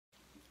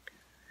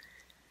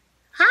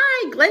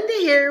Glenda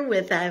here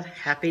with a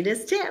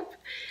happiness tip.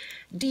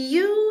 Do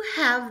you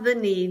have the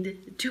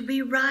need to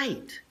be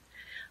right?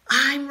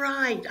 I'm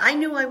right. I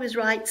knew I was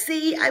right.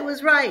 See, I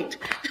was right.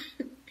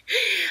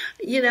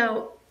 You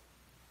know,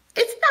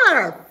 it's not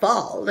our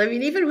fault. I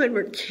mean, even when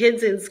we're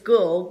kids in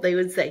school, they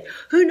would say,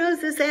 who knows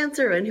this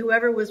answer? And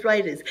whoever was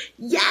right is,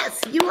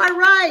 yes, you are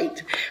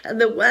right. And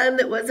the one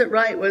that wasn't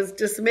right was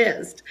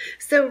dismissed.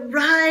 So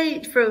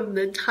right from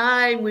the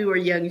time we were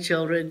young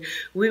children,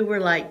 we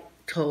were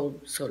told,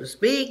 so to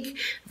speak,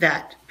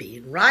 that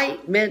being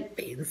right meant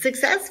being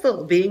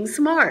successful, being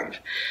smart.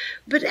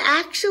 But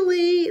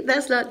actually,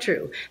 that's not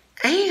true.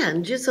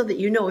 And just so that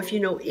you know, if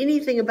you know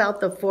anything about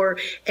the 4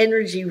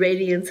 energy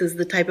radiances,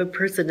 the type of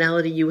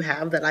personality you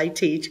have that I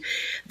teach,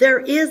 there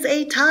is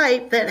a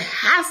type that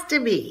has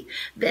to be.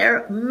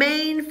 Their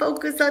main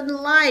focus on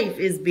life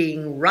is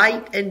being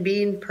right and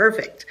being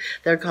perfect.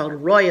 They're called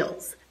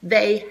royals.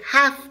 They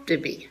have to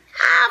be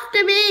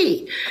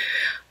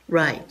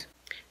right.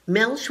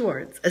 Mel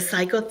Schwartz, a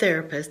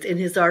psychotherapist, in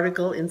his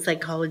article in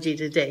Psychology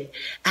Today,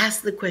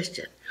 asked the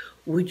question,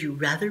 would you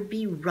rather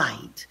be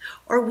right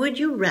or would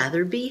you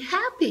rather be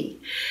happy?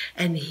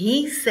 And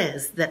he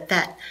says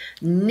that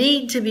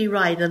need to be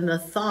right and the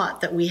thought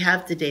that we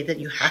have today that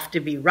you have to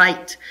be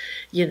right,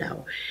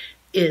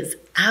 is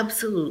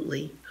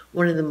absolutely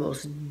one of the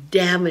most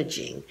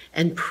damaging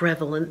and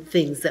prevalent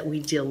things that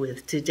we deal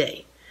with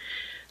today,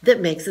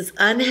 that makes us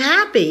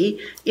unhappy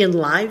in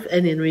life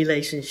and in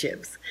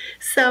relationships.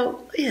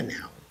 So,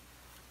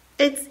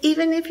 it's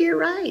even if you're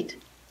right,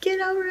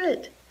 get over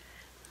it.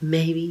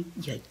 Maybe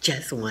you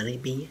just want to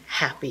be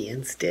happy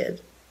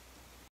instead.